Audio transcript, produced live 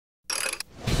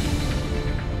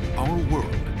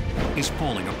is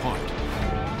falling apart.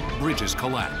 Bridges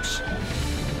collapse.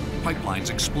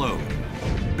 Pipelines explode.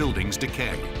 Buildings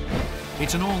decay.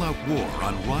 It's an all-out war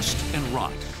on rust and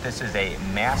rot. This is a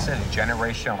massive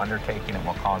generational undertaking and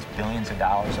will cost billions of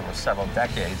dollars over several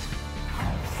decades.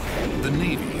 The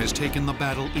Navy has taken the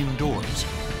battle indoors,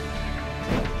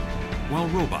 while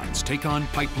robots take on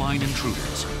pipeline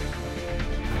intruders.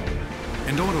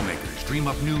 And automakers dream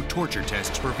up new torture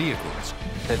tests for vehicles.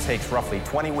 It takes roughly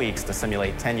 20 weeks to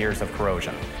simulate 10 years of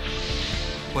corrosion.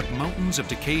 But mountains of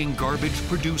decaying garbage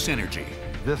produce energy.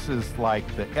 This is like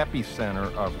the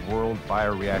epicenter of world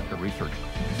bioreactor research.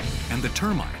 And the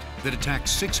termite that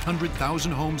attacks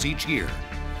 600,000 homes each year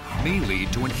may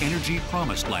lead to an energy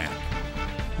promised land.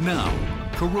 Now,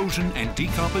 corrosion and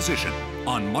decomposition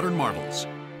on Modern Marvels.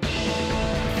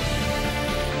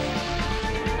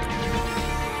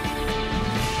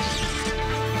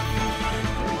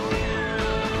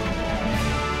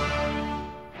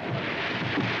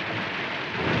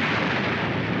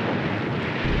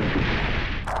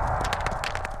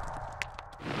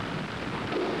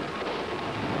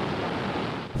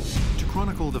 To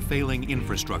chronicle the failing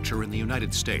infrastructure in the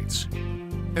United States,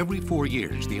 every 4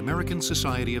 years, the American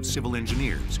Society of Civil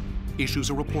Engineers issues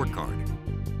a report card.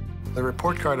 The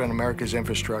report card on America's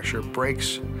infrastructure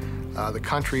breaks the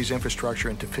country's infrastructure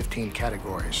into 15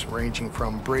 categories, ranging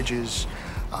from bridges,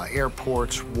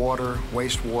 airports, water,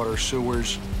 wastewater,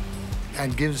 sewers,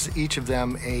 and gives each of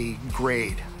them a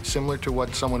grade, similar to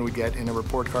what someone would get in a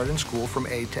report card in school from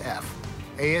A to F.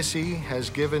 ASE has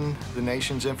given the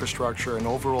nation's infrastructure an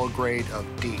overall grade of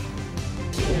D.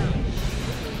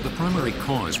 The primary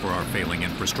cause for our failing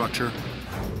infrastructure,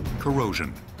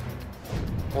 corrosion.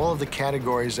 All of the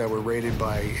categories that were rated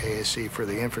by ASE for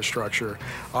the infrastructure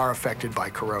are affected by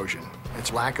corrosion.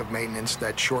 It's lack of maintenance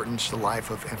that shortens the life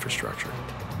of infrastructure.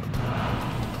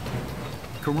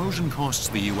 Corrosion costs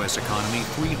the U.S. economy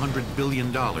 $300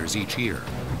 billion each year.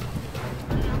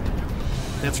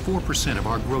 That's 4% of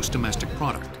our gross domestic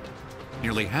product,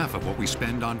 nearly half of what we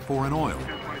spend on foreign oil,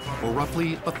 or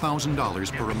roughly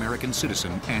 $1,000 per American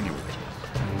citizen annually.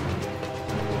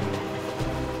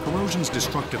 Corrosion's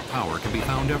destructive power can be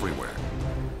found everywhere,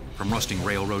 from rusting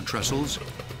railroad trestles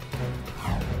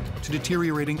to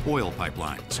deteriorating oil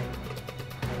pipelines.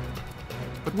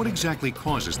 But what exactly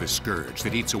causes this scourge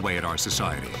that eats away at our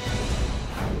society?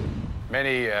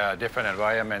 Many different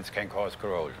environments can cause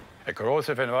corrosion. A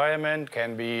corrosive environment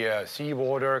can be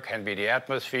seawater, can be the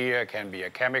atmosphere, can be a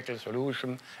chemical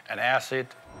solution, an acid.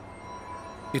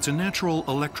 It's a natural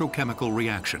electrochemical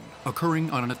reaction occurring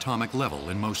on an atomic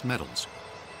level in most metals.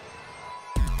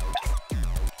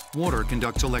 Water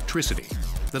conducts electricity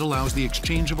that allows the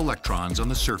exchange of electrons on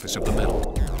the surface of the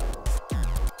metal.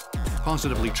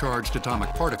 Positively charged atomic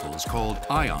particles called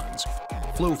ions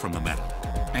flow from the metal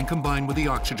and combine with the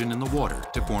oxygen in the water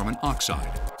to form an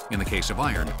oxide. In the case of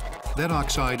iron, that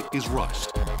oxide is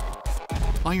rust.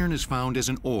 Iron is found as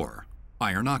an ore,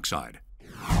 iron oxide.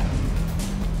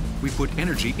 We put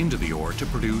energy into the ore to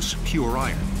produce pure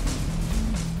iron.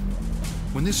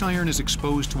 When this iron is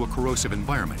exposed to a corrosive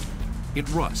environment, it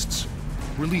rusts,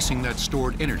 releasing that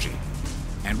stored energy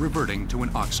and reverting to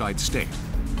an oxide state.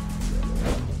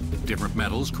 Different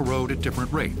metals corrode at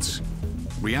different rates.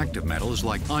 Reactive metals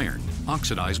like iron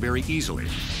oxidize very easily,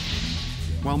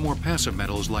 while more passive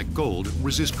metals like gold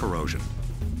resist corrosion,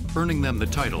 earning them the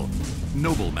title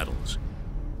noble metals.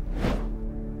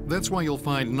 That's why you'll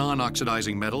find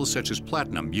non-oxidizing metals such as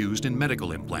platinum used in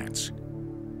medical implants.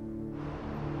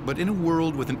 But in a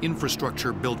world with an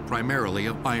infrastructure built primarily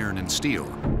of iron and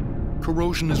steel,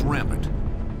 corrosion is rampant,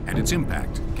 and its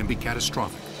impact can be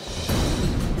catastrophic.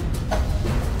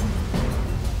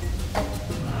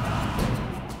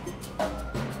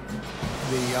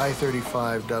 The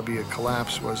I-35W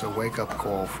collapse was a wake-up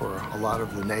call for a lot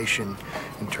of the nation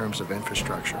in terms of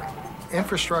infrastructure.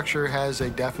 Infrastructure has a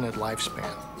definite lifespan.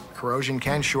 Corrosion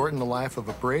can shorten the life of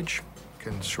a bridge,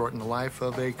 can shorten the life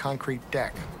of a concrete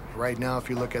deck. Right now, if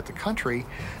you look at the country,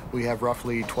 we have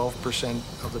roughly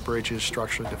 12% of the bridges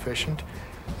structurally deficient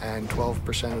and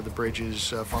 12% of the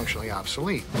bridges functionally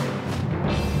obsolete.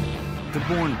 The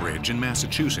Bourne Bridge in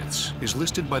Massachusetts is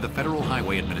listed by the Federal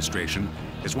Highway Administration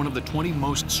as one of the 20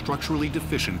 most structurally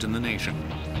deficient in the nation.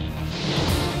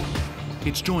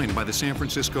 It's joined by the San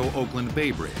Francisco-Oakland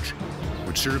Bay Bridge,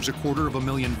 which serves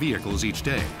 250,000 vehicles each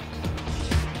day.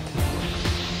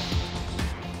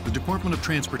 The Department of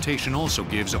Transportation also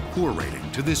gives a poor rating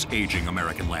to this aging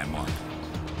American landmark.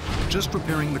 Just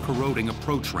repairing the corroding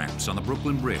approach ramps on the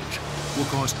Brooklyn Bridge will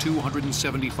cost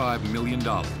 $275 million.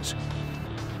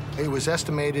 It was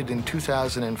estimated in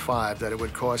 2005 that it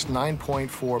would cost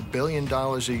 $9.4 billion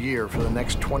a year for the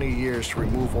next 20 years to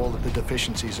remove all of the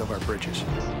deficiencies of our bridges.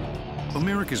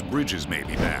 America's bridges may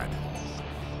be bad,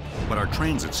 but our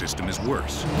transit system is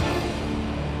worse.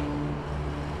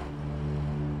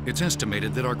 It's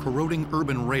estimated that our corroding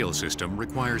urban rail system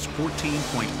requires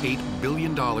 $14.8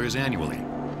 billion annually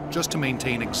just to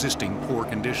maintain existing poor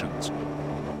conditions.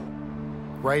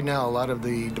 Right now, a lot of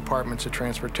the departments of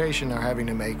transportation are having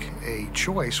to make a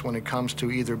choice when it comes to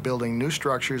either building new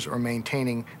structures or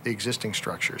maintaining the existing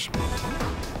structures.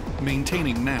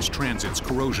 Maintaining mass transit's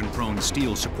corrosion-prone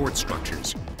steel support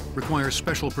structures requires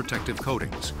special protective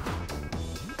coatings.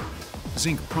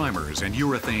 Zinc primers and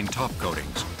urethane top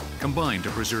coatings combine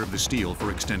to preserve the steel for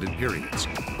extended periods.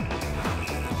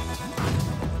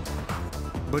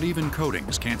 But even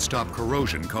coatings can't stop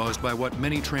corrosion caused by what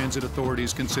many transit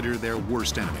authorities consider their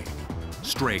worst enemy,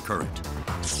 stray current.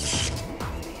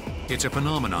 It's a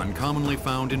phenomenon commonly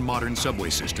found in modern subway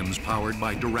systems powered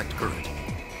by direct current.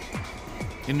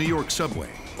 In New York subway,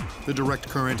 the direct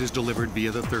current is delivered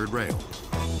via the third rail.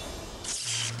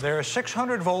 There are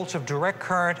 600 volts of direct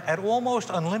current at almost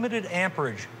unlimited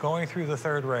amperage going through the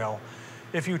third rail.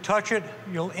 If you touch it,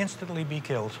 you'll instantly be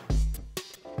killed.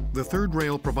 The third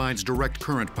rail provides direct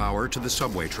current power to the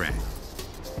subway train,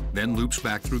 then loops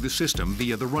back through the system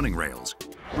via the running rails,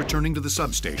 returning to the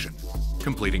substation,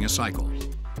 completing a cycle.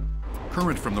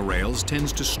 Current from the rails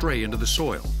tends to stray into the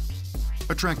soil,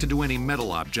 attracted to any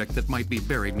metal object that might be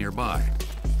buried nearby.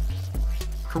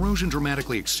 Corrosion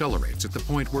dramatically accelerates at the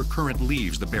point where current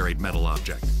leaves the buried metal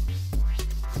object.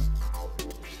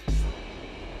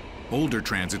 Older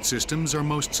transit systems are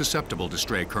most susceptible to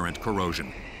stray current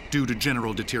corrosion due to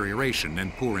general deterioration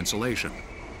and poor insulation.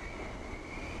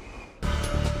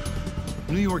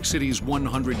 New York City's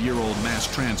 100-year-old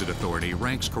Mass Transit Authority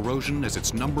ranks corrosion as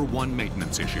its #1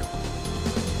 maintenance issue.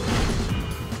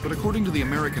 But according to the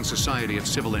American Society of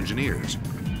Civil Engineers,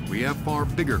 we have far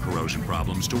bigger corrosion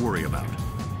problems to worry about.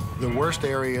 The worst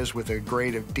areas with a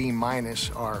grade of D-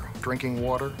 are drinking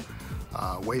water,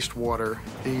 wastewater.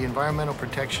 The Environmental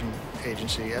Protection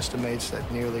Agency estimates that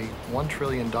nearly $1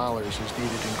 trillion is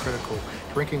needed in critical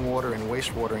drinking water and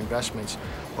wastewater investments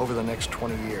over the next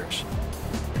 20 years.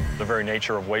 The very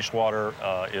nature of wastewater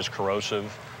is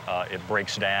corrosive. It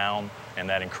breaks down, and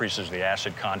that increases the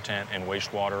acid content in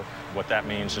wastewater. What that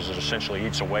means is it essentially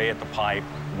eats away at the pipe,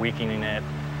 weakening it.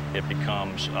 It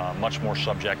becomes much more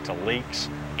subject to leaks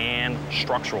and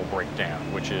structural breakdown,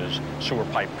 which is sewer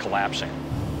pipe collapsing.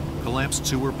 Collapsed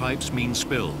sewer pipes mean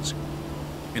spills,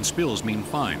 and spills mean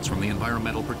fines from the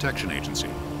Environmental Protection Agency.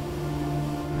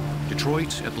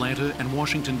 Detroit, Atlanta, and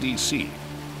Washington, D.C.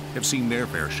 have seen their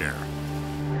fair share.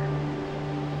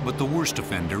 But the worst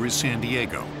offender is San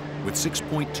Diego, with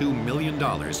 $6.2 million in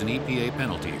EPA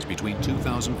penalties between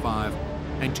 2005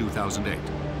 and 2008.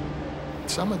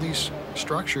 Some of these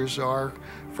structures are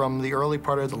from the early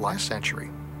part of the last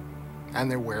century, and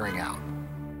they're wearing out.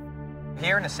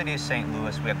 Here in the city of St.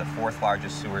 Louis, we have the 4th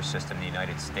largest sewer system in the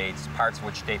United States, parts of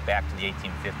which date back to the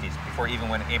 1850s, before even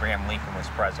when Abraham Lincoln was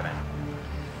president.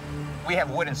 We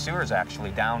have wooden sewers, actually,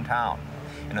 downtown.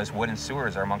 And those wooden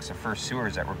sewers are amongst the first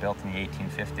sewers that were built in the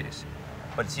 1850s.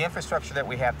 But it's the infrastructure that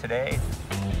we have today.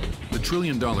 The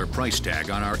trillion-dollar price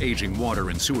tag on our aging water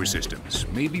and sewer systems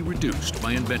may be reduced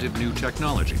by inventive new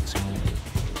technologies,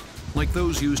 like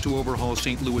those used to overhaul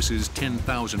St. Louis's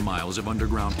 10,000 miles of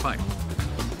underground pipe.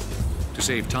 To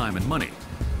save time and money,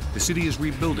 the city is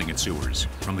rebuilding its sewers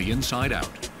from the inside out.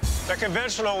 The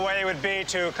conventional way would be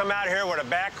to come out here with a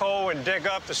backhoe and dig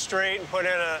up the street and put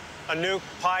in a new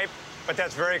pipe, but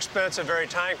that's very expensive, very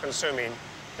time-consuming.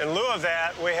 In lieu of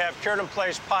that, we have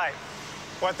cured-in-place pipe.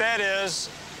 What that is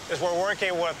we're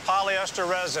working with polyester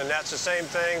resin. That's the same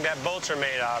thing that boats are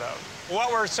made out of.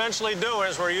 What we're essentially doing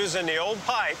is we're using the old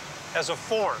pipe as a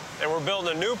form, and we're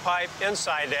building a new pipe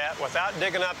inside that without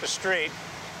digging up the street.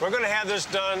 We're going to have this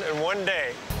done in one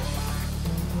day.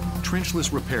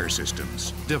 Trenchless repair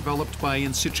systems, developed by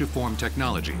in situ form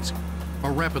technologies,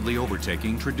 are rapidly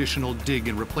overtaking traditional dig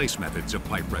and replace methods of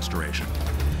pipe restoration.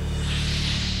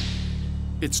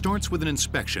 It starts with an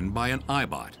inspection by an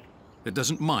iBot that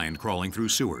doesn't mind crawling through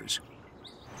sewers.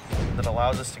 That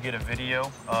allows us to get a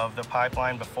video of the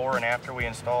pipeline before and after we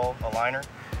install a liner.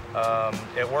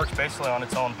 It works basically on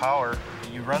its own power.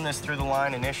 You run this through the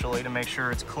line initially to make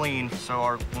sure it's clean,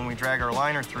 so when we drag our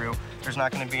liner through, there's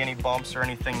not going to be any bumps or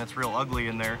anything that's real ugly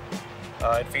in there.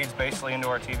 It feeds basically into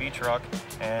our TV truck,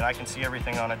 and I can see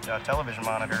everything on a television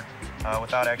monitor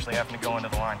without actually having to go into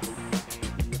the line.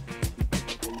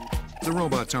 The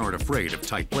robots aren't afraid of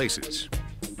tight places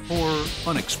or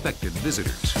unexpected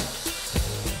visitors.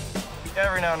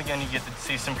 every now and again you get to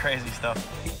see some crazy stuff.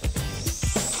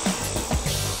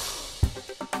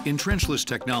 In trenchless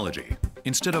technology,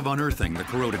 instead of unearthing the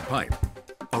corroded pipe,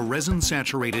 a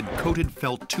resin-saturated coated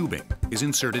felt tubing is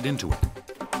inserted into it.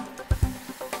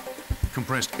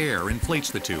 Compressed air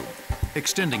inflates the tube,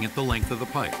 extending it the length of the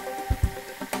pipe.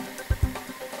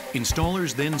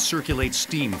 Installers then circulate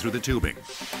steam through the tubing,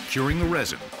 curing the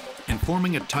resin and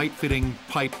forming a tight-fitting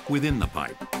pipe within the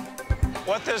pipe.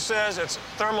 What this is, it's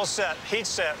thermal set, heat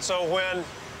set. So when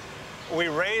we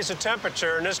raise the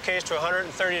temperature, in this case to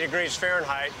 130 degrees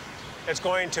Fahrenheit, it's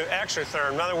going to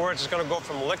exotherm. In other words, it's going to go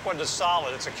from liquid to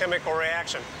solid. It's a chemical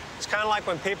reaction. It's kind of like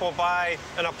when people buy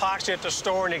an epoxy at the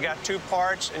store and you got two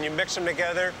parts and you mix them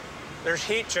together, there's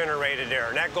heat generated there,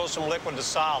 and that goes from liquid to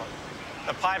solid.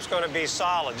 The pipe's going to be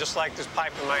solid, just like this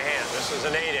pipe in my hand. This is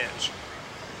an 8-inch.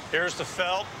 Here's the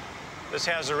felt. This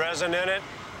has the resin in it,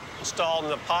 installed in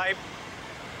the pipe.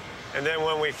 And then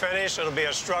when we finish, it'll be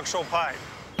a structural pipe.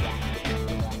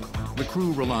 The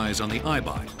crew relies on the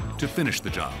eyebot to finish the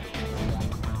job.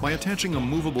 By attaching a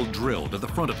movable drill to the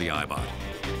front of the eyebot,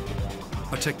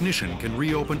 a technician can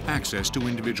reopen access to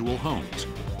individual homes,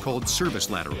 called service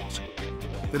laterals,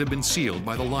 that have been sealed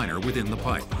by the liner within the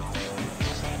pipe.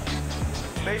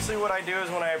 Basically what I do is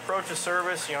when I approach a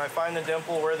service, I find the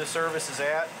dimple where the service is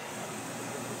at.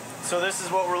 So this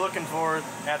is what we're looking for.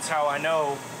 That's how I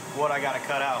know what I got to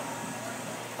cut out.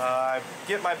 I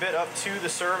get my bit up to the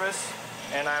service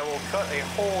and I will cut a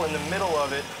hole in the middle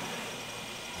of it.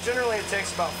 Generally it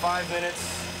takes about 5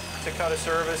 minutes to cut a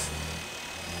service.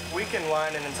 We can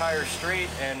line an entire street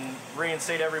and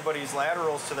reinstate everybody's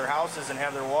laterals to their houses and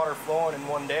have their water flowing in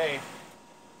one day.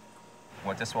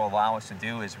 What this will allow us to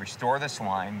do is restore this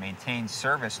line, maintain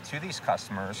service to these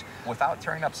customers without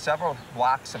tearing up several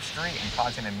blocks of street and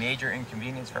causing a major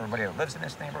inconvenience for everybody that lives in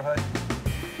this neighborhood.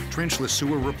 Trenchless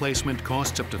sewer replacement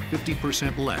costs up to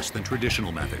 50% less than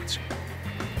traditional methods.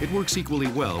 It works equally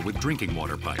well with drinking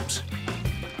water pipes.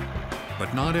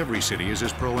 But not every city is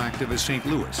as proactive as St.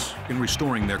 Louis in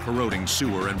restoring their corroding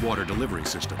sewer and water delivery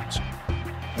systems.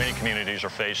 Many communities are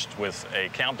faced with a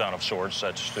countdown of sorts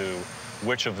as to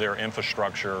which of their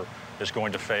infrastructure is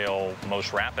going to fail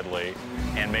most rapidly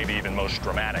and maybe even most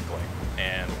dramatically.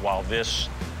 And while this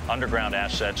underground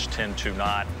assets tend to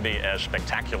not be as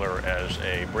spectacular as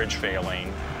a bridge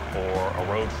failing or a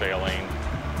road failing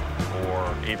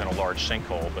or even a large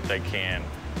sinkhole, but they can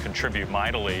contribute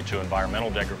mightily to environmental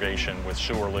degradation with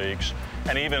sewer leaks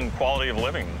and even quality of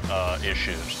living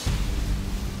issues.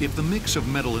 If the mix of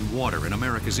metal and water in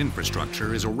America's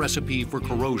infrastructure is a recipe for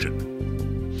corrosion,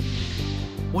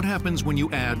 what happens when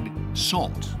you add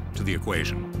salt to the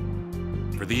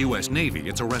equation? For the U.S. Navy,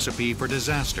 it's a recipe for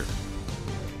disaster,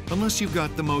 unless you've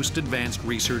got the most advanced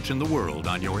research in the world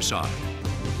on your side.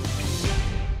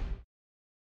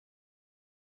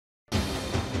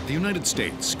 The United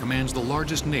States commands the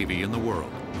largest Navy in the world.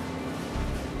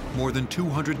 More than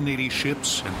 280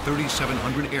 ships and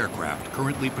 3,700 aircraft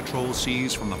currently patrol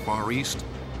seas from the Far East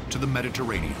to the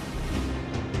Mediterranean.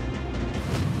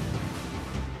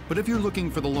 But if you're looking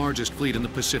for the largest fleet in the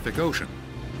Pacific Ocean,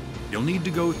 you'll need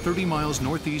to go 30 miles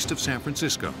northeast of San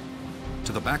Francisco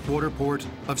to the backwater port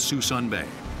of Suisun Bay.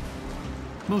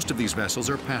 Most of these vessels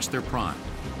are past their prime,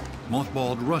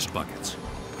 mothballed rust buckets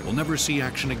that will never see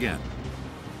action again.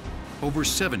 Over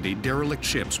 70 derelict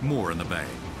ships moor in the bay.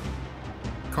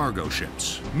 Cargo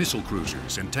ships, missile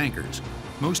cruisers, and tankers,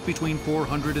 most between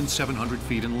 400 and 700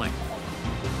 feet in length.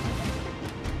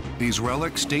 These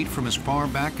relics date from as far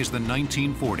back as the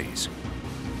 1940s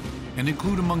and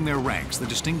include among their ranks the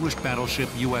distinguished battleship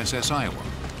USS Iowa,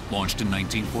 launched in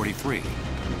 1943.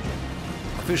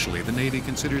 Officially, the Navy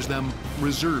considers them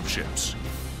reserve ships.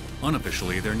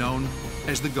 Unofficially, they're known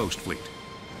as the Ghost Fleet.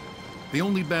 The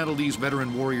only battle these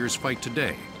veteran warriors fight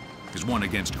today is one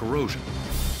against corrosion.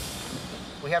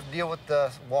 We have to deal with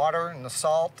the water and the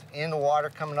salt in the water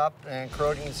coming up and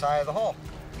corroding inside of the hull.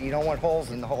 You don't want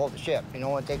holes in the hull of the ship. You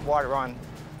don't want to take water on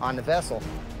the vessel.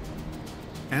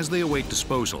 As they await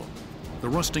disposal, the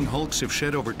rusting hulks have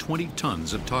shed over 20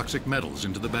 tons of toxic metals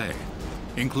into the bay,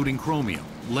 including chromium,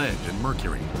 lead, and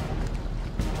mercury.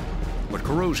 But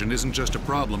corrosion isn't just a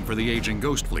problem for the aging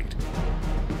Ghost Fleet.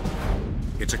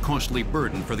 It's a costly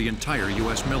burden for the entire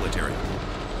U.S. military.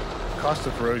 The cost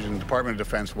of corrosion, Department of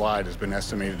Defense-wide, has been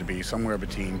estimated to be somewhere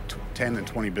between $10 and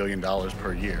 $20 billion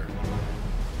per year.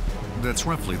 That's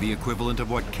roughly the equivalent of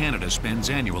what Canada spends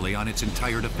annually on its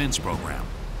entire defense program.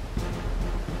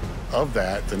 Of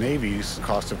that, the Navy's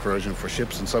cost of corrosion for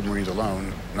ships and submarines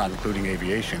alone, not including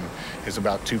aviation, is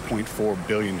about $2.4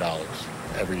 billion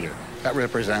every year. That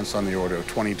represents on the order of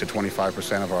 20 to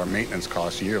 25% of our maintenance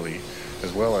costs yearly,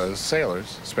 as well as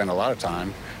sailors spend a lot of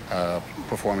time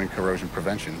performing corrosion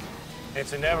prevention.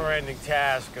 It's a never-ending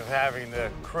task of having the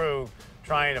crew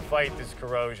trying to fight this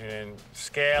corrosion and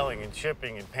scaling and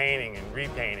chipping and painting and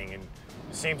repainting. And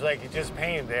it seems like you just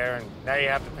painted there and now you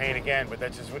have to paint again, but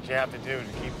that's just what you have to do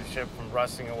to keep the ship from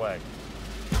rusting away.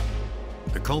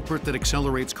 The culprit that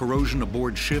accelerates corrosion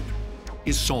aboard ship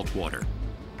is salt water.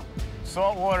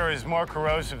 Salt water is more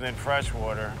corrosive than fresh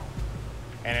water,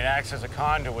 and it acts as a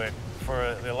conduit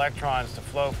for the electrons to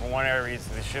flow from one area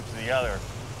of the ship to the other.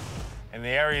 And the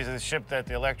areas of the ship that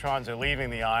the electrons are leaving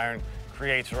the iron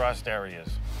creates rust areas.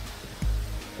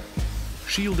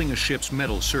 Shielding a ship's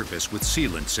metal surface with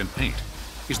sealants and paint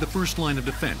is the first line of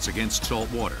defense against salt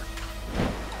water.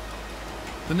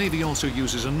 The Navy also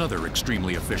uses another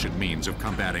extremely efficient means of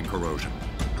combating corrosion.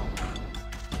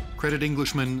 Credit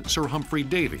Englishman Sir Humphrey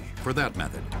Davy for that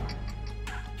method.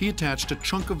 He attached a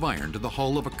chunk of iron to the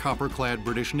hull of a copper-clad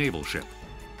British naval ship.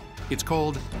 It's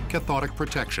called cathodic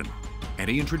protection, and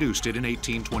he introduced it in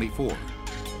 1824.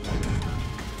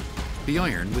 The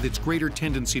iron, with its greater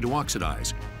tendency to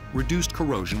oxidize, reduced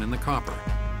corrosion in the copper.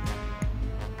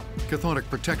 Cathodic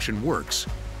protection works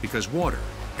because water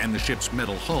and the ship's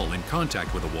metal hull in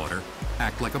contact with the water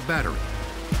act like a battery.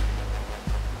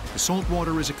 The salt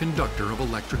water is a conductor of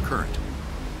electric current.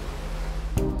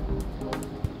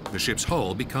 The ship's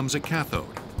hull becomes a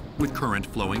cathode, with current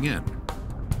flowing in.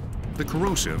 The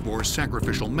corrosive or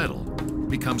sacrificial metal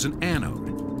becomes an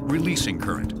anode, releasing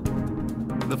current.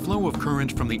 The flow of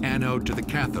current from the anode to the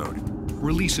cathode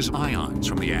releases ions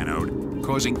from the anode,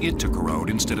 causing it to corrode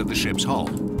instead of the ship's hull.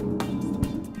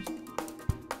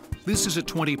 This is a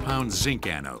 20-pound zinc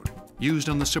anode, used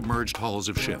on the submerged hulls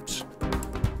of ships.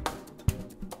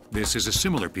 This is a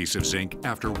similar piece of zinc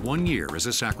after 1 year as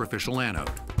a sacrificial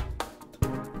anode.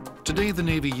 Today, the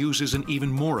Navy uses an even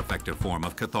more effective form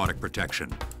of cathodic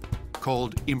protection,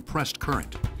 called impressed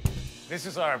current. This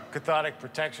is our cathodic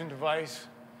protection device.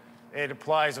 It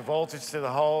applies a voltage to the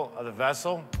hull of the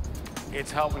vessel.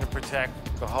 It's helping to protect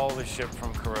the hull of the ship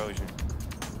from corrosion.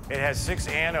 It has 6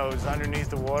 anodes underneath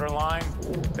the waterline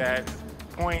that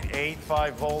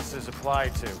 0.85 volts is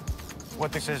applied to.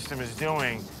 What the system is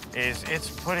doing is it's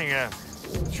putting a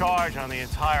charge on the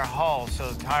entire hull, so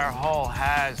the entire hull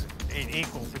has an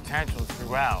equal potential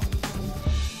throughout.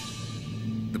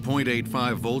 The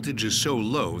 0.85 voltage is so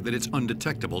low that it's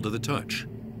undetectable to the touch,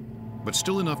 but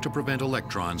still enough to prevent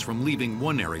electrons from leaving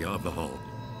one area of the hull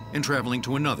and traveling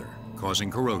to another, causing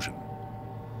corrosion.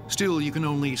 Still, you can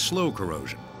only slow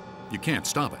corrosion. You can't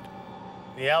stop it.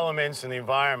 The elements in the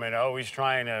environment are always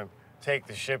trying to take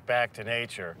the ship back to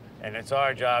nature, and it's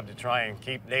our job to try and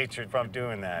keep nature from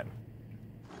doing that.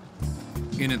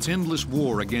 In its endless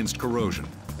war against corrosion,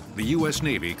 the U.S.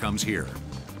 Navy comes here.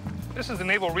 This is the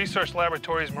Naval Research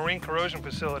Laboratory's Marine Corrosion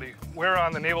Facility. We're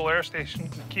on the Naval Air Station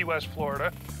in Key West,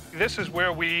 Florida. This is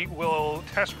where we will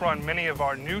test run many of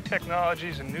our new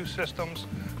technologies and new systems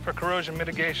for corrosion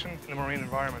mitigation in the marine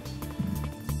environment.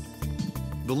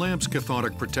 The lab's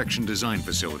cathodic protection design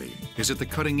facility is at the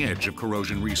cutting edge of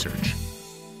corrosion research.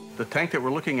 The tank that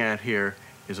we're looking at here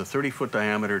is a 30-foot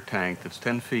diameter tank that's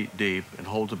 10 feet deep and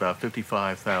holds about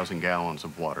 55,000 gallons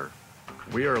of water.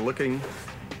 We are looking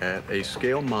at a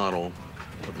scale model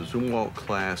of the Zumwalt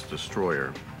class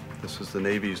destroyer. This is the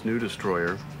Navy's new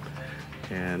destroyer,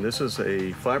 and this is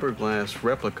a fiberglass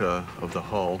replica of the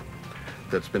hull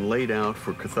that's been laid out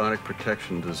for cathodic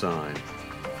protection design.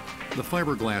 The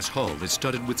fiberglass hull is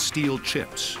studded with steel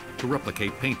chips to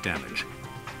replicate paint damage.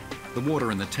 The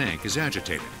water in the tank is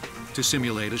agitated to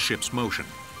simulate a ship's motion.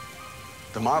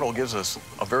 The model gives us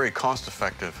a very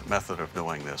cost-effective method of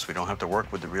doing this. We don't have to work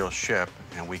with the real ship,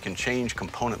 and we can change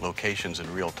component locations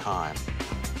in real time.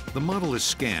 The model is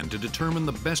scanned to determine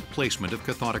the best placement of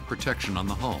cathodic protection on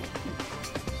the hull,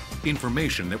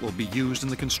 information that will be used in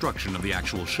the construction of the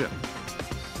actual ship.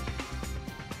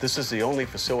 This is the only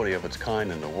facility of its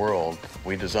kind in the world.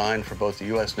 We designed for both the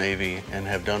U.S. Navy and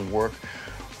have done work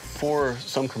for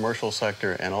some commercial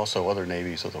sector and also other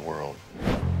navies of the world.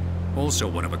 Also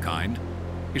one of a kind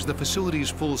is the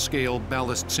facility's full-scale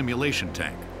ballast simulation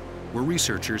tank, where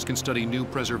researchers can study new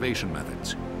preservation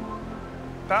methods.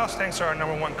 Ballast tanks are our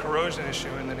 #1 corrosion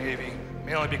issue in the Navy,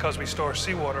 mainly because we store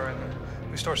seawater in them.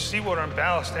 We store seawater in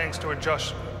ballast tanks to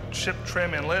adjust ship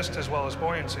trim and list as well as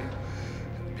buoyancy.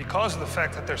 Because of the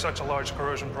fact that there's such a large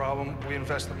corrosion problem, we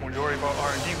invest the majority of our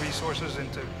R&D resources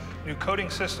into new coating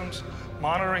systems,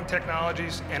 monitoring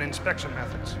technologies, and inspection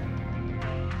methods.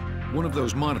 One of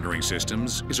those monitoring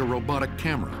systems is a robotic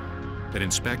camera that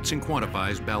inspects and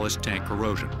quantifies ballast tank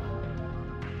corrosion.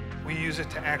 We use it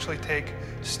to actually take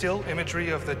still imagery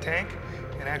of the tank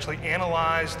and actually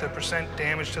analyze the percent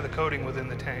damage to the coating within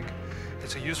the tank.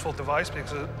 It's a useful device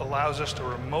because it allows us to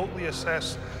remotely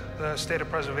assess the state of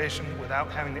preservation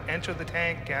without having to enter the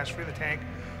tank, gas-free the tank,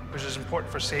 which is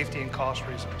important for safety and cost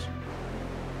reasons.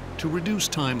 To reduce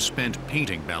time spent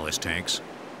painting ballast tanks,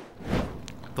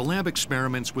 the lab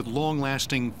experiments with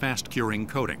long-lasting, fast-curing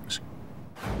coatings.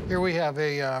 Here we have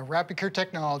a rapid cure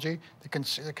technology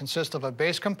that consists of a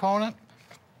base component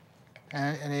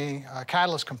and a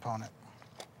catalyst component.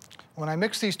 When I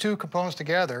mix these two components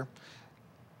together,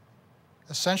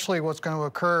 essentially what's going to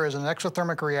occur is an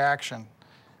exothermic reaction.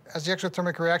 As the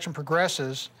exothermic reaction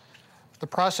progresses, the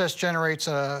process generates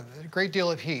a great deal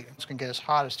of heat. It's going to get as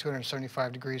hot as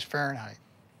 275 degrees Fahrenheit.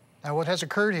 Now what has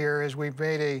occurred here is we've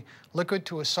made a liquid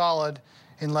to a solid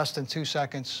in less than 2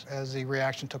 seconds as the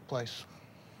reaction took place.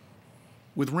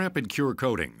 With rapid cure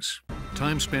coatings,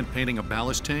 time spent painting a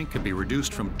ballast tank can be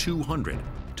reduced from 200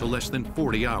 to less than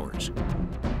 40 hours.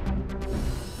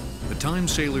 The time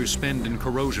sailors spend in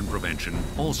corrosion prevention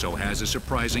also has a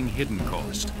surprising hidden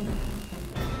cost.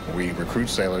 We recruit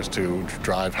sailors to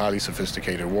drive highly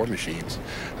sophisticated war machines.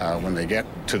 When they get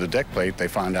to the deck plate, they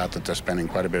find out that they're spending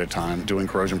quite a bit of time doing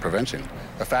corrosion prevention.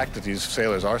 The fact that these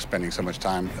sailors are spending so much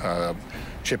time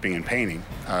chipping and painting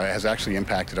has actually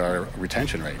impacted our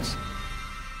retention rates.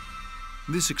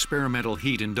 This experimental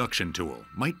heat induction tool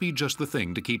might be just the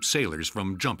thing to keep sailors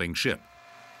from jumping ship.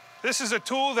 This is a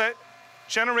tool that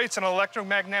generates an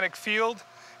electromagnetic field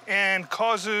and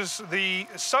causes the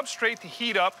substrate to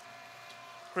heat up,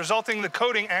 resulting in the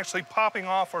coating actually popping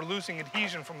off or losing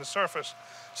adhesion from the surface.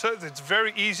 So it's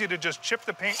very easy to just chip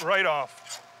the paint right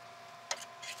off.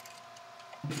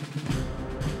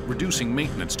 Reducing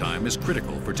maintenance time is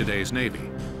critical for today's Navy.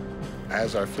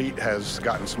 As our fleet has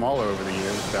gotten smaller over the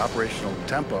years, the operational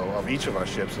tempo of each of our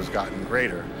ships has gotten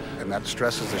greater, and that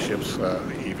stresses the ships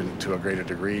even to a greater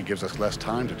degree, gives us less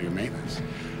time to do maintenance.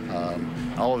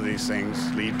 All of these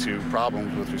things lead to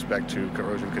problems with respect to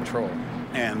corrosion control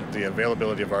and the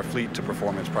availability of our fleet to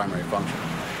perform its primary function.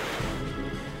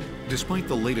 Despite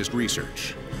the latest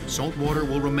research, saltwater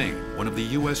will remain one of the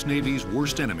U.S. Navy's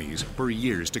worst enemies for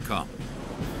years to come.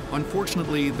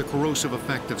 Unfortunately, the corrosive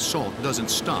effect of salt doesn't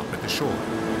stop at the shore.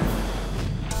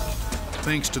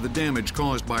 Thanks to the damage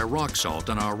caused by rock salt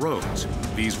on our roads,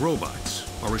 these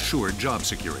robots are assured job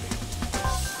security.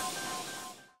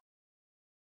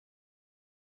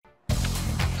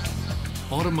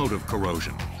 Automotive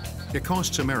corrosion. It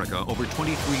costs America over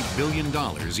 $23 billion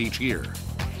each year,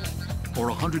 or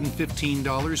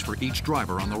 $115 for each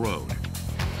driver on the road.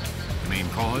 The main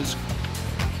cause?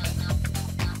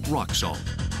 Rock salt.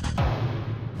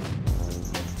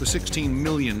 The 16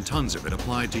 million tons of it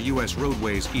applied to U.S.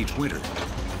 roadways each winter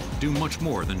do much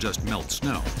more than just melt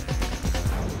snow.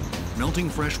 Melting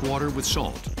fresh water with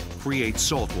salt creates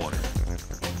salt water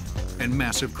and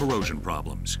massive corrosion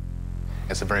problems.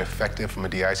 It's very effective from a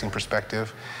de-icing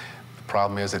perspective. The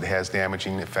problem is it has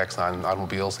damaging effects on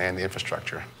automobiles and the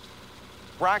infrastructure.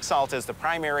 Rock salt is the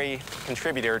primary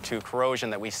contributor to corrosion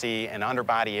that we see in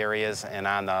underbody areas and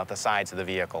on the sides of the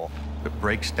vehicle. It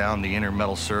breaks down the inner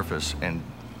metal surface and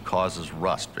causes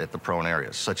rust at the prone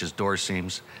areas, such as door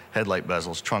seams, headlight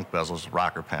bezels, trunk bezels,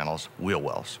 rocker panels, wheel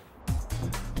wells.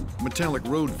 Metallic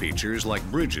road features like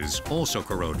bridges also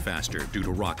corrode faster due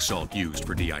to rock salt used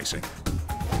for de-icing.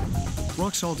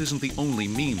 Rock salt isn't the only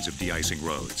means of de-icing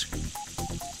roads.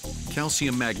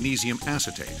 Calcium magnesium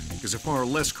acetate is a far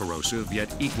less corrosive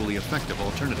yet equally effective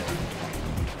alternative.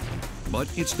 But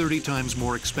it's 30 times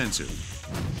more expensive,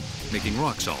 making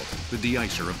rock salt the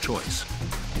de-icer of choice.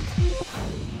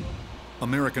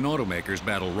 American automakers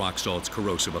battle rock salt's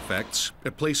corrosive effects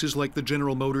at places like the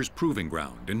General Motors Proving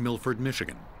Ground in Milford,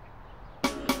 Michigan.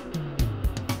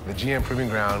 The GM Proving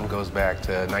Ground goes back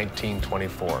to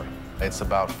 1924. It's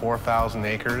about 4,000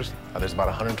 acres. There's about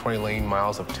 120 lane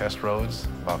miles of test roads.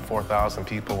 About 4,000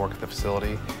 people work at the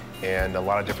facility, and a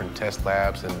lot of different test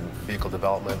labs and vehicle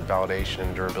development, validation,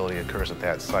 and durability occurs at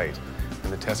that site.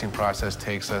 And the testing process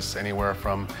takes us anywhere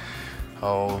from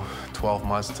 12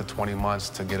 months to 20 months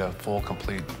to get a full,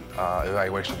 complete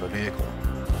evaluation of a vehicle.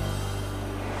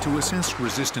 To assess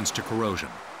resistance to corrosion,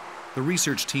 the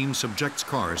research team subjects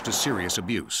cars to serious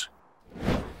abuse.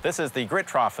 This is the grit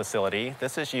trough facility.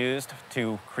 This is used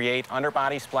to create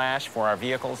underbody splash for our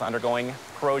vehicles undergoing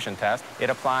corrosion test.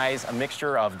 It applies a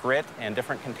mixture of grit and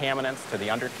different contaminants to the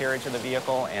undercarriage of the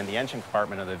vehicle and the engine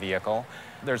compartment of the vehicle.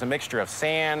 There's a mixture of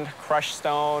sand, crushed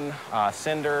stone,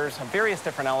 cinders, various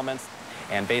different elements,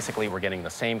 and basically we're getting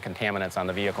the same contaminants on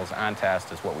the vehicles on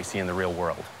test as what we see in the real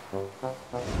world.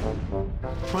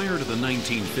 Prior to the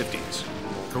 1950s,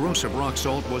 corrosive rock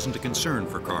salt wasn't a concern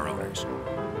for car owners.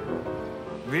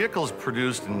 Vehicles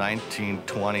produced in the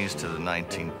 1920s to the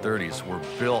 1930s were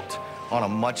built on a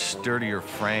much sturdier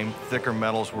frame. Thicker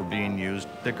metals were being used,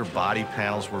 thicker body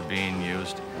panels were being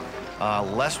used.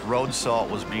 Less road salt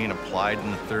was being applied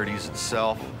in the 30s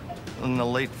itself. In the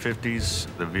late 50s,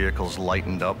 the vehicles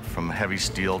lightened up from heavy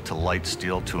steel to light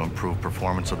steel to improve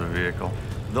performance of the vehicle.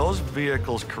 Those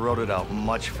vehicles corroded out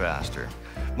much faster.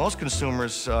 Most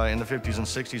consumers in the 50s and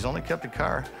 60s only kept a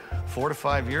car 4 to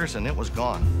 5 years and it was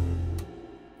gone.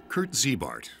 Kurt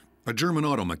Ziebart, a German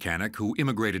auto mechanic who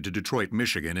immigrated to Detroit,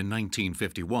 Michigan in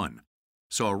 1951,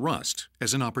 saw rust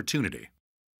as an opportunity.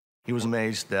 He was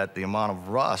amazed at the amount of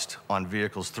rust on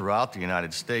vehicles throughout the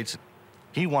United States.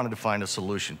 He wanted to find a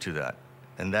solution to that,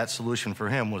 and that solution for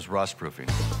him was rust proofing.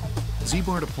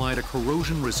 Ziebart applied a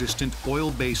corrosion-resistant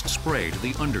oil-based spray to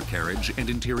the undercarriage and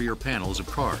interior panels of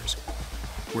cars,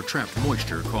 where trapped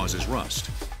moisture causes rust.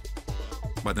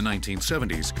 By the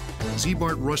 1970s,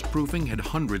 Ziebart rust proofing had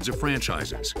hundreds of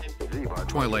franchises.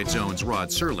 Twilight Zone's Rod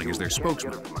Serling is their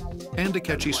spokesman, and a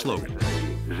catchy slogan.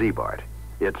 Ziebart,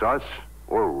 it's us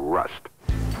or rust.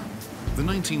 The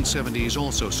 1970s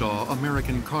also saw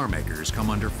American car makers come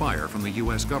under fire from the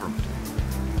U.S. government.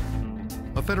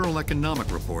 A federal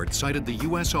economic report cited the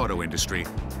U.S. auto industry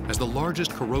as the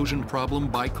largest corrosion problem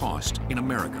by cost in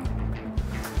America.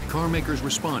 Car makers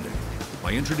responded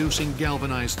by introducing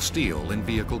galvanized steel in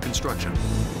vehicle construction.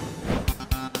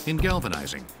 In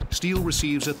galvanizing, steel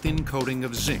receives a thin coating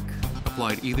of zinc,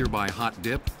 applied either by hot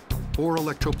dip or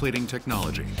electroplating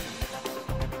technology.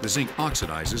 The zinc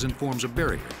oxidizes and forms a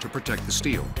barrier to protect the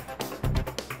steel.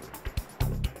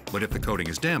 But if the coating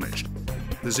is damaged,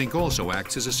 the zinc also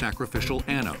acts as a sacrificial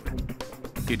anode.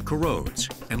 It corrodes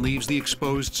and leaves the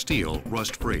exposed steel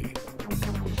rust-free.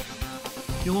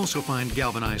 You'll also find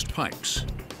galvanized pipes,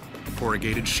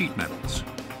 corrugated sheet metals,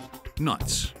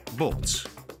 nuts, bolts,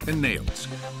 and nails.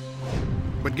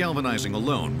 But galvanizing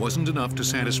alone wasn't enough to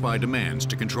satisfy demands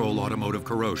to control automotive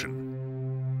corrosion.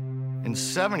 In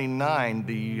 '79,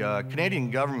 the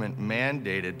Canadian government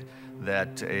mandated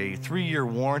that a 3-year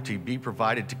warranty be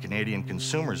provided to Canadian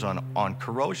consumers on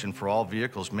corrosion for all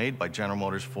vehicles made by General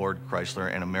Motors, Ford,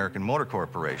 Chrysler, and American Motor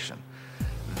Corporation.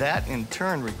 That, in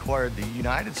turn, required the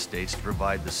United States to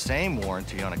provide the same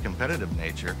warranty on a competitive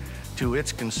nature to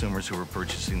its consumers who were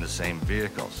purchasing the same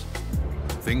vehicles.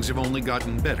 Things have only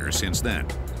gotten better since then.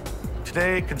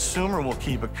 Today, a consumer will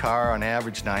keep a car on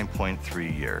average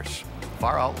 9.3 years.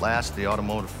 Far outlast the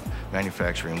automotive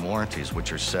manufacturing warranties,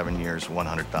 which are 7 years,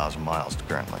 100,000 miles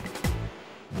currently.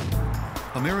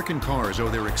 American cars owe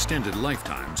their extended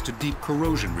lifetimes to deep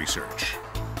corrosion research,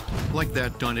 like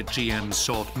that done at GM's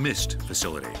salt mist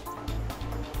facility.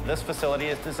 This facility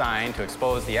is designed to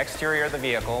expose the exterior of the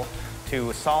vehicle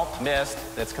to salt mist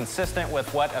that's consistent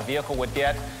with what a vehicle would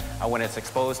get when it's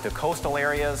exposed to coastal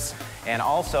areas, and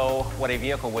also what a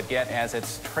vehicle would get as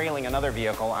it's trailing another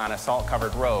vehicle on a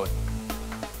salt-covered road.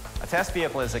 A test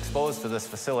vehicle is exposed to this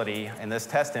facility and this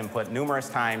test input numerous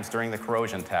times during the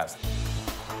corrosion test.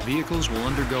 Vehicles will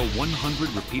undergo 100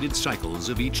 repeated cycles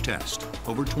of each test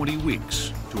over 20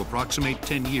 weeks to approximate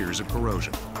 10 years of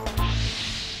corrosion.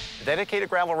 The dedicated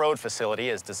gravel road facility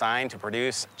is designed to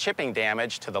produce chipping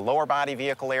damage to the lower body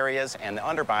vehicle areas and the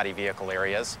underbody vehicle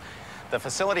areas. The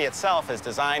facility itself is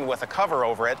designed with a cover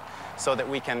over it so that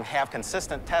we can have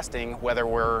consistent testing whether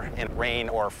we're in rain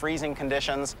or freezing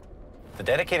conditions. The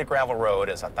dedicated gravel road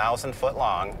is 1,000 foot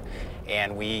long,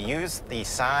 and we use the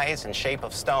size and shape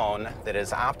of stone that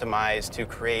is optimized to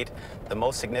create the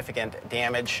most significant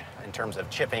damage in terms of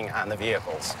chipping on the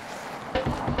vehicles.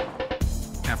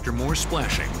 After more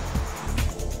splashing,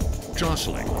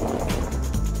 jostling,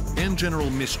 and general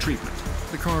mistreatment,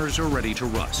 the cars are ready to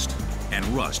rust, and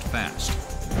rust fast.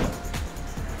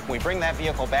 We bring that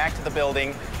vehicle back to the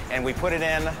building, and we put it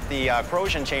in the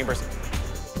corrosion chambers.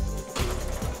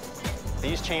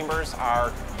 These chambers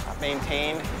are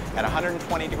maintained at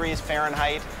 120 degrees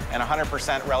Fahrenheit and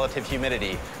 100% relative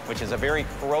humidity, which is a very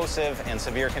corrosive and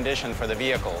severe condition for the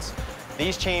vehicles.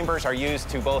 These chambers are used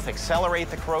to both accelerate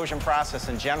the corrosion process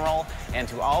in general and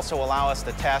to also allow us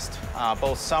to test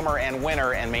both summer and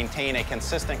winter and maintain a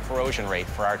consistent corrosion rate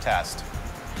for our test.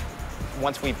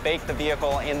 Once we bake the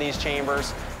vehicle in these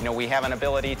chambers, we have an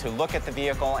ability to look at the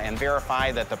vehicle and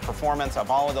verify that the performance of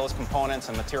all of those components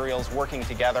and materials working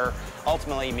together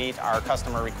ultimately meet our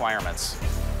customer requirements.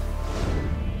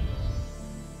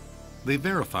 They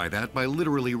verify that by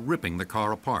literally ripping the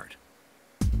car apart.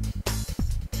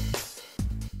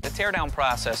 The teardown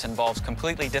process involves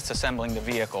completely disassembling the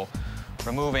vehicle,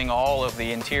 removing all of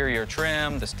the interior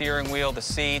trim, the steering wheel, the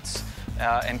seats,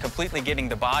 and completely getting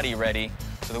the body ready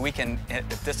so that we can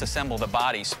disassemble the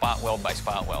body spot weld by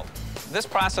spot weld. This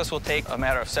process will take a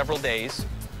matter of several days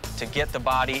to get the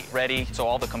body ready, so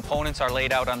all the components are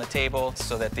laid out on the table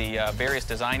so that the various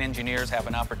design engineers have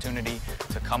an opportunity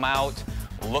to come out,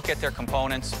 look at their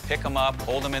components, pick them up,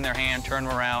 hold them in their hand, turn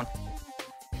them around.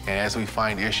 And as we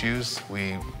find issues,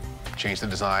 we change the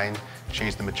design,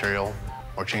 change the material,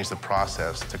 or change the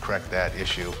process to correct that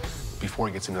issue before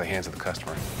it gets into the hands of the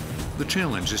customer. The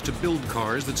challenge is to build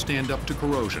cars that stand up to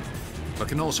corrosion, but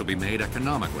can also be made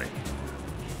economically.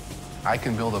 I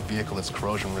can build a vehicle that's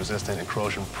corrosion resistant and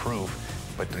corrosion proof,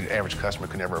 but the average customer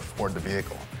can never afford the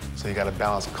vehicle. So you got to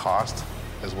balance cost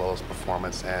as well as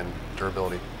performance and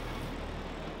durability.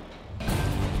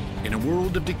 In a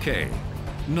world of decay,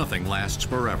 nothing lasts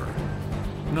forever.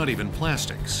 Not even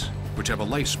plastics, which have a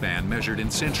lifespan measured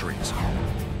in centuries.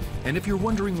 And if you're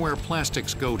wondering where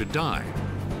plastics go to die,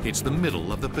 it's the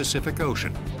middle of the Pacific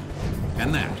Ocean.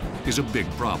 And that is a big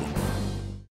problem.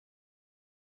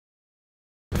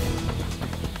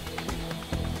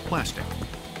 Plastic.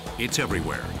 It's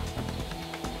everywhere.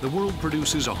 The world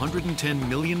produces 110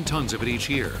 million tons of it each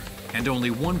year, and only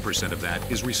 1% of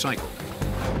that is recycled.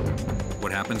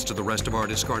 What happens to the rest of our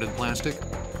discarded plastic?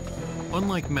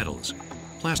 Unlike metals,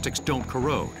 plastics don't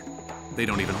corrode. They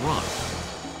don't even rot.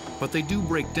 But they do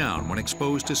break down when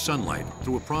exposed to sunlight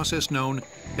through a process known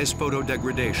as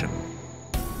photodegradation.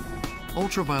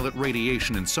 Ultraviolet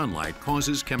radiation in sunlight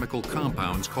causes chemical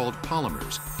compounds called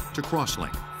polymers to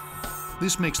cross-link.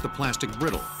 This makes the plastic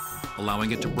brittle, allowing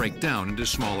it to break down into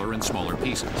smaller and smaller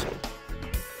pieces.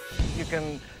 You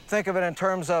can think of it in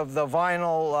terms of the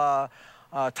vinyl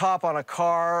top on a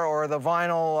car or the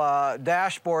vinyl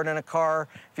dashboard in a car.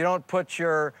 If you don't put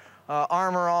your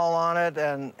armor all on it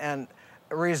and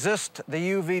resist the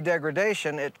UV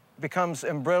degradation, it becomes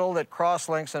embrittled, it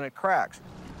cross-links, and it cracks.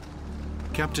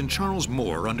 Captain Charles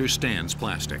Moore understands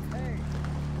plastic.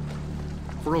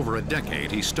 For over a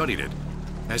decade, he studied it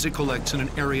as it collects in an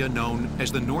area known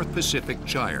as the North Pacific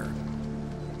Gyre.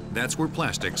 That's where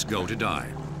plastics go to die.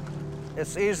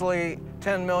 It's easily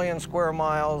 10 million square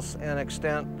miles in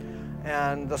extent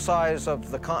and the size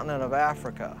of the continent of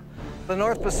Africa. The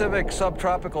North Pacific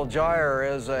subtropical gyre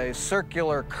is a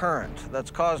circular current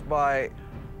that's caused by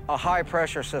a high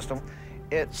pressure system.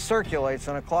 It circulates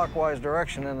in a clockwise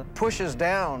direction and pushes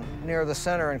down near the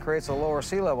center and creates a lower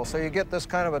sea level. So you get this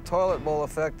kind of a toilet bowl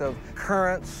effect of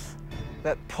currents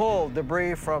that pull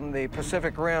debris from the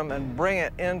Pacific Rim and bring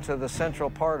it into the central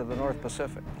part of the North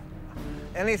Pacific.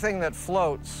 Anything that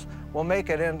floats will make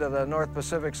it into the North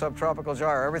Pacific subtropical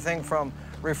gyre, everything from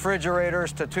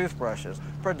refrigerators to toothbrushes.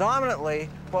 Predominantly,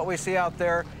 what we see out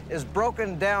there is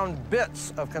broken down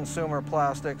bits of consumer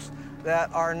plastics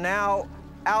that are now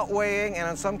outweighing and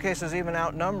in some cases even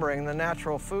outnumbering the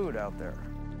natural food out there.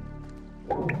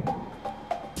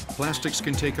 Plastics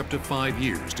can take up to 5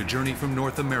 years to journey from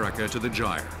North America to the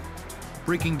gyre,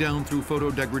 breaking down through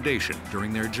photodegradation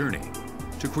during their journey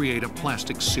to create a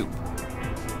plastic soup.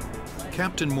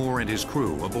 Captain Moore and his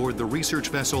crew aboard the research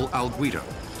vessel Alguito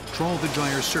trawl the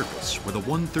gyre surface with a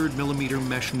 1/3 millimeter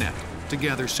mesh net to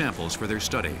gather samples for their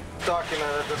study.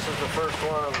 Documented, this is the first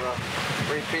one of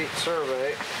the repeat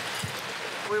survey.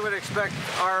 We would expect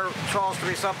our trawls to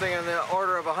be something in the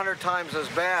order of 100 times as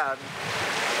bad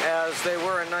as they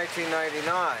were in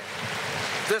 1999.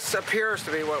 This appears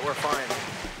to be what we're finding.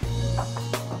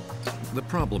 The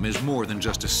problem is more than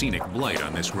just a scenic blight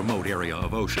on this remote area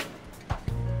of ocean.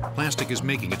 Plastic is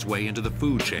making its way into the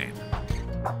food chain.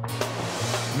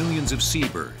 Millions of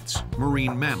seabirds,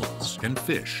 marine mammals, and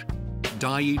fish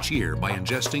die each year by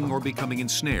ingesting or becoming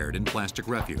ensnared in plastic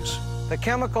refuse. The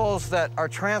chemicals that are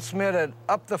transmitted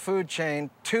up the food chain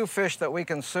to fish that we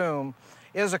consume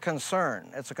is a concern.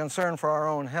 It's a concern for our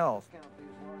own health.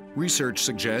 Research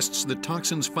suggests that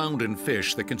toxins found in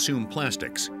fish that consume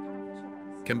plastics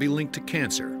can be linked to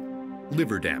cancer,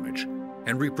 liver damage,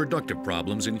 and reproductive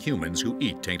problems in humans who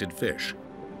eat tainted fish.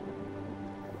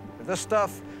 This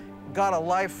stuff got a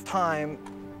lifetime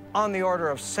on the order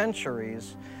of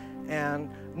centuries, and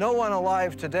no one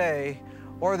alive today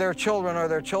or their children or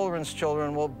their children's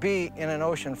children will be in an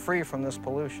ocean free from this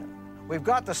pollution. We've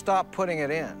got to stop putting it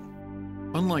in.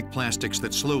 Unlike plastics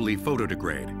that slowly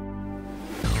photodegrade,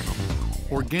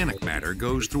 organic matter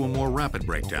goes through a more rapid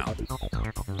breakdown.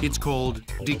 It's called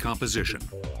decomposition.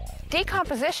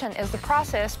 Decomposition is the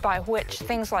process by which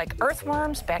things like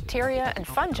earthworms, bacteria, and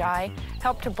fungi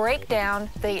help to break down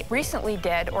the recently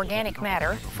dead organic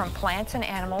matter from plants and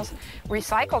animals,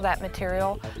 recycle that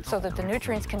material so that the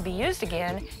nutrients can be used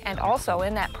again, and also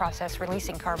in that process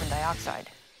releasing carbon dioxide.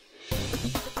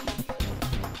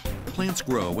 Plants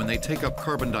grow when they take up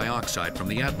carbon dioxide from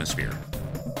the atmosphere.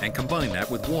 and combine that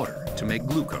with water to make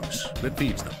glucose that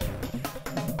feeds them.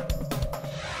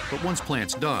 But once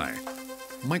plants die,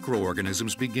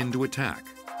 microorganisms begin to attack,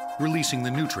 releasing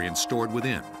the nutrients stored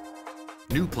within.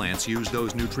 New plants use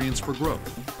those nutrients for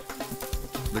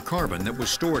growth. The carbon that was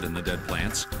stored in the dead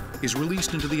plants is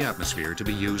released into the atmosphere to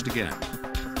be used again.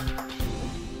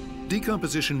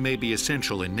 Decomposition may be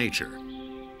essential in nature,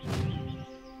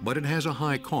 but it has a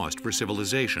high cost for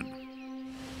civilization.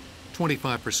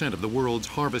 25% of the world's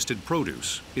harvested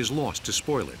produce is lost to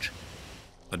spoilage.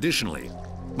 Additionally,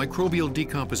 microbial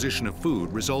decomposition of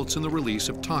food results in the release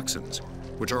of toxins,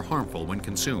 which are harmful when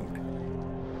consumed.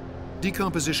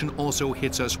 Decomposition also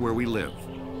hits us where we live.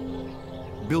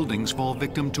 Buildings fall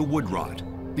victim to wood rot,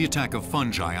 the attack of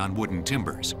fungi on wooden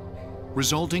timbers,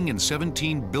 resulting in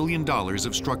 $17 billion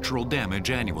of structural damage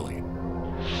annually.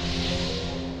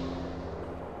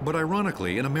 But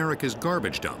ironically, in America's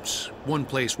garbage dumps, one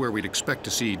place where we'd expect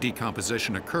to see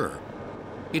decomposition occur,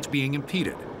 it's being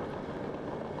impeded.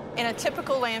 In a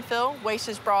typical landfill, waste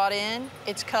is brought in,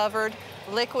 it's covered,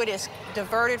 liquid is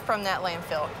diverted from that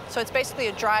landfill. So it's basically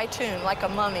a dry tomb, like a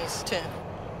mummy's tomb.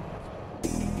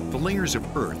 The layers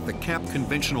of earth that cap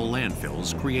conventional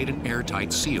landfills create an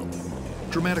airtight seal,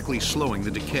 dramatically slowing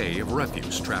the decay of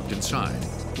refuse trapped inside.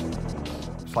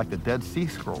 It's like the Dead Sea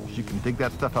Scrolls. You can dig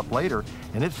that stuff up later,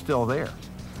 and it's still there.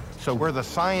 So where the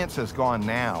science has gone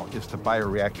now is to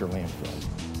bioreactor landfills.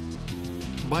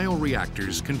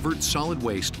 Bioreactors convert solid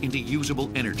waste into usable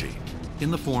energy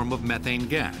in the form of methane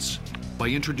gas by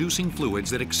introducing fluids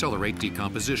that accelerate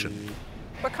decomposition.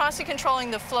 We're constantly controlling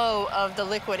the flow of the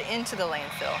liquid into the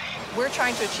landfill. We're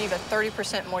trying to achieve a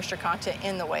 30% moisture content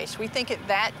in the waste. We think at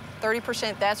that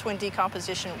 30%, that's when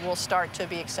decomposition will start to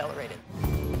be accelerated.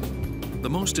 The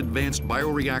most advanced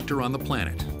bioreactor on the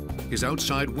planet is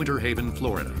outside Winter Haven,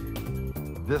 Florida.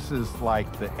 This is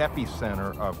like the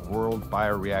epicenter of world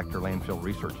bioreactor landfill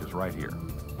research is right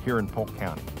here in Polk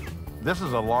County. This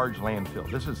is a large landfill.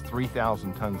 This is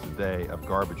 3,000 tons a day of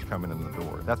garbage coming in the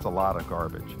door. That's a lot of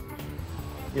garbage.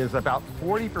 Is about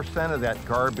 40% of that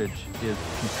garbage is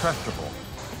compressible.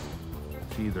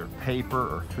 It's either paper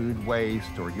or food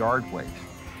waste or yard waste.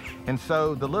 And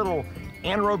so the little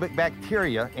anaerobic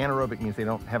bacteria, anaerobic means they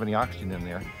don't have any oxygen in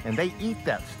there, and they eat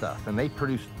that stuff and they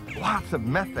produce lots of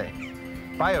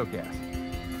methane, biogas.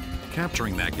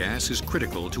 Capturing that gas is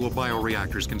critical to a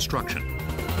bioreactor's construction.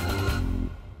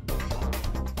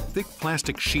 Thick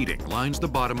plastic sheeting lines the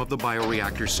bottom of the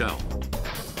bioreactor cell.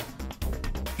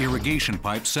 Irrigation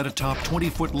pipes set atop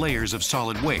 20-foot layers of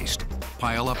solid waste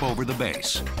pile up over the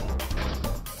base.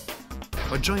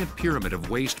 A giant pyramid of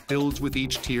waste builds with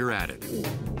each tier added.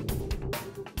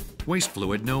 Waste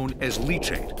fluid known as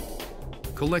leachate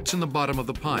collects in the bottom of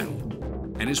the pile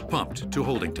and is pumped to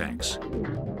holding tanks.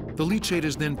 The leachate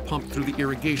is then pumped through the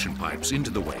irrigation pipes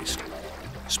into the waste,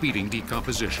 speeding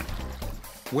decomposition.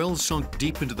 Wells sunk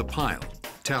deep into the pile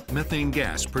tap methane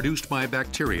gas produced by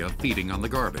bacteria feeding on the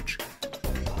garbage.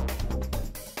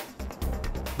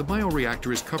 The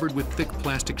bioreactor is covered with thick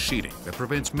plastic sheeting that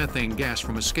prevents methane gas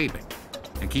from escaping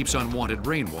and keeps unwanted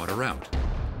rainwater out.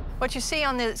 What you see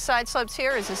on the side slopes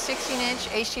here is a 16-inch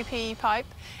HDPE pipe,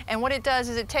 and what it does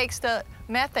is it takes the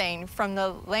methane from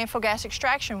the landfill gas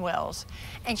extraction wells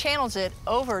and channels it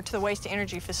over to the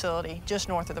waste-to-energy facility just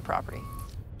north of the property.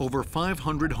 Over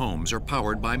 500 homes are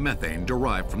powered by methane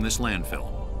derived from this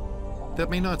landfill.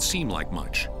 That may not seem like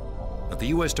much, but the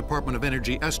U.S. Department of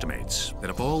Energy estimates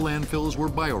that if all landfills were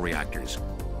bioreactors,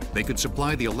 they could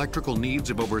supply the electrical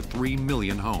needs of over 3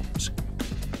 million homes.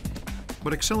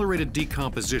 But accelerated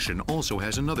decomposition also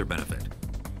has another benefit,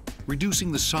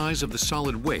 reducing the size of the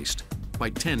solid waste by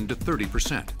 10 to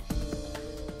 30%.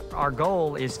 Our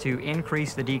goal is to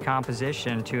increase the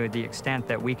decomposition to the extent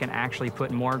that we can actually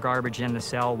put more garbage in the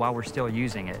cell while we're still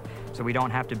using it, so we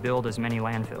don't have to build as many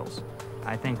landfills.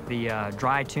 I think the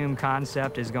dry tomb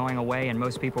concept is going away, and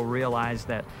most people realize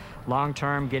that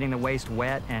long-term, getting the waste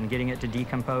wet and getting it to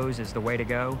decompose is the way to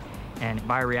go, and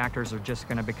bioreactors are just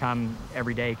going to become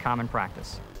everyday common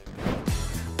practice.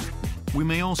 We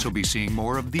may also be seeing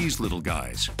more of these little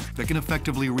guys that can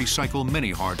effectively recycle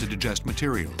many hard-to-digest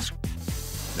materials.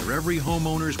 They're every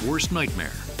homeowner's worst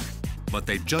nightmare, but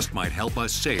they just might help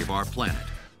us save our planet.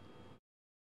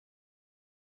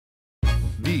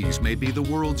 These may be the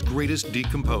world's greatest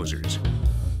decomposers.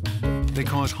 They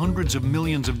cause hundreds of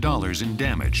millions of dollars in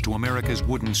damage to America's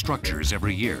wooden structures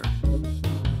every year.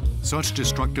 Such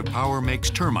destructive power makes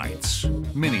termites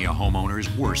many a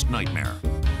homeowner's worst nightmare.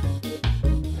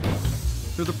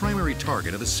 They're the primary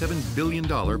target of a $7 billion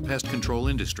pest control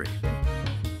industry.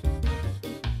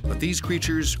 But these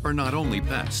creatures are not only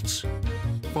pests.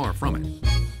 Far from it.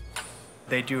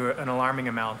 They do an alarming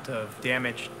amount of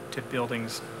damage to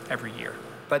buildings every year.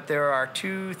 But there are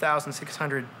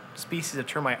 2,600 species of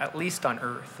termite, at least on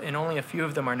Earth, and only a few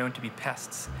of them are known to be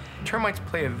pests. Termites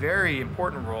play a very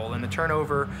important role in the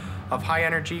turnover of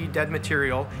high-energy, dead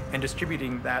material and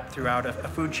distributing that throughout a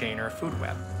food chain or a food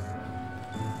web.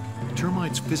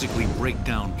 Termites physically break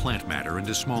down plant matter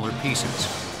into smaller pieces,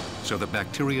 so that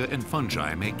bacteria and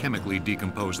fungi may chemically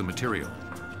decompose the material.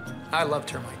 I love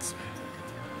termites.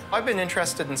 I've been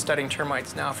interested in studying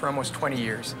termites now for almost 20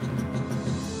 years.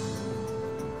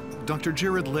 Dr.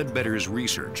 Jared Ledbetter's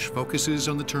research focuses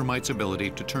on the termite's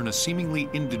ability to turn a seemingly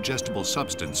indigestible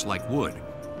substance like wood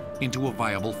into a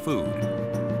viable food.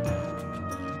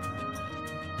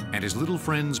 And his little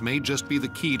friends may just be the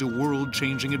key to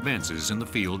world-changing advances in the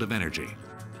field of energy.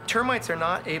 Termites are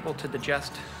not able to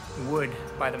digest wood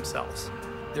by themselves.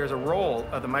 There's a role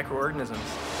of the microorganisms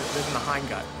that live in the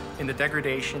hindgut in the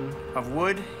degradation of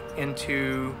wood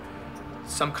into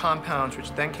some compounds which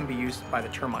then can be used by the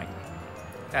termite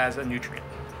as a nutrient.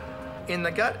 In the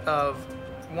gut of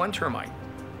one termite,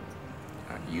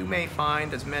 you may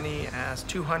find as many as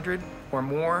 200 or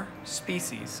more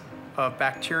species of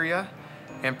bacteria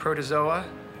and protozoa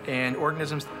and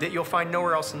organisms that you'll find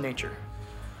nowhere else in nature.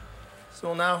 So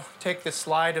we'll now take this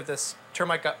slide of this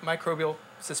termite gut microbial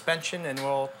suspension and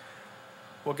we'll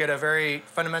get a very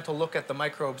fundamental look at the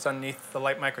microbes underneath the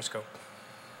light microscope.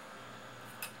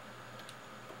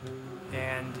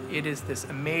 And it is this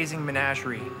amazing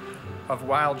menagerie of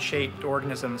wild-shaped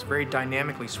organisms very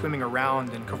dynamically swimming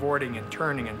around and cavorting and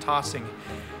turning and tossing.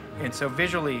 And so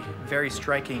visually, very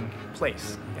striking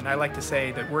place. And I like to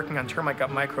say that working on termite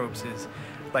gut microbes is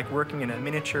like working in a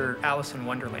miniature Alice in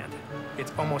Wonderland.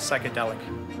 It's almost psychedelic.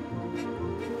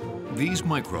 These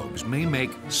microbes may make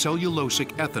cellulosic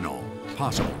ethanol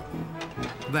possible.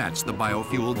 That's the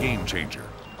biofuel game changer.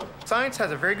 Science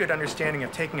has a very good understanding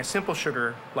of taking a simple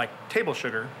sugar, like table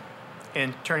sugar,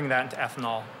 and turning that into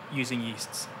ethanol using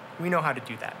yeasts. We know how to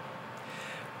do that.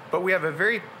 But we have a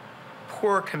very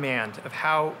poor command of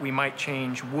how we might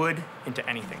change wood into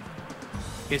anything.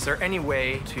 Is there any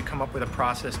way to come up with a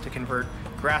process to convert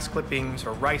grass clippings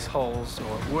or rice hulls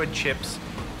or wood chips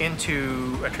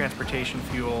into a transportation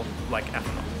fuel like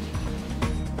ethanol?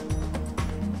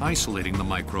 Isolating the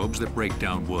microbes that break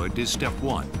down wood is step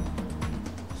one.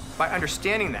 By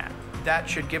understanding that, that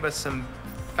should give us some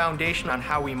foundation on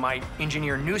how we might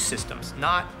engineer new systems,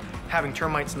 not having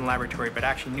termites in the laboratory, but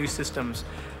actually new systems,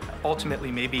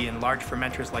 ultimately maybe in large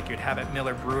fermenters like you'd have at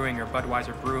Miller Brewing or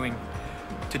Budweiser Brewing,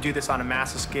 to do this on a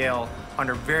massive scale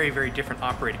under very, very different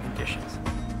operating conditions.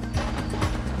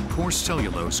 Coarse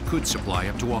cellulose could supply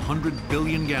up to 100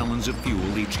 billion gallons of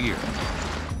fuel each year,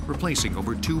 replacing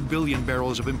over 2 billion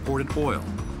barrels of imported oil,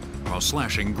 while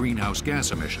slashing greenhouse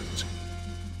gas emissions.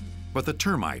 But the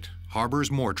termite harbors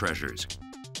more treasures.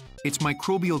 Its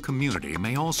microbial community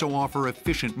may also offer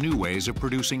efficient new ways of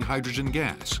producing hydrogen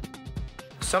gas.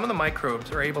 Some of the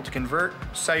microbes are able to convert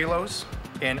cellulose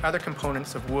and other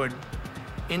components of wood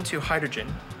into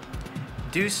hydrogen,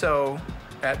 do so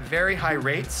at very high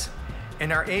rates,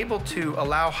 and are able to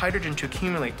allow hydrogen to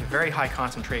accumulate to very high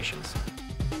concentrations.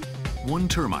 One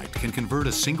termite can convert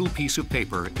a single piece of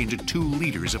paper into 2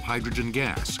 liters of hydrogen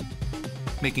gas,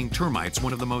 making termites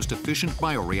one of the most efficient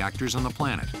bioreactors on the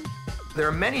planet. There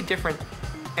are many different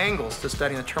angles to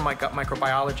studying the termite gut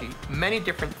microbiology, many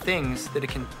different things that it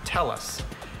can tell us,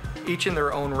 each in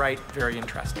their own right very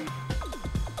interesting.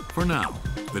 For now,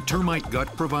 the termite gut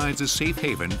provides a safe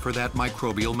haven for that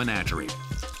microbial menagerie.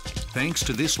 Thanks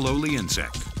to this lowly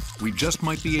insect, we just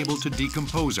might be able to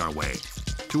decompose our way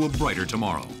to a brighter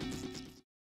tomorrow.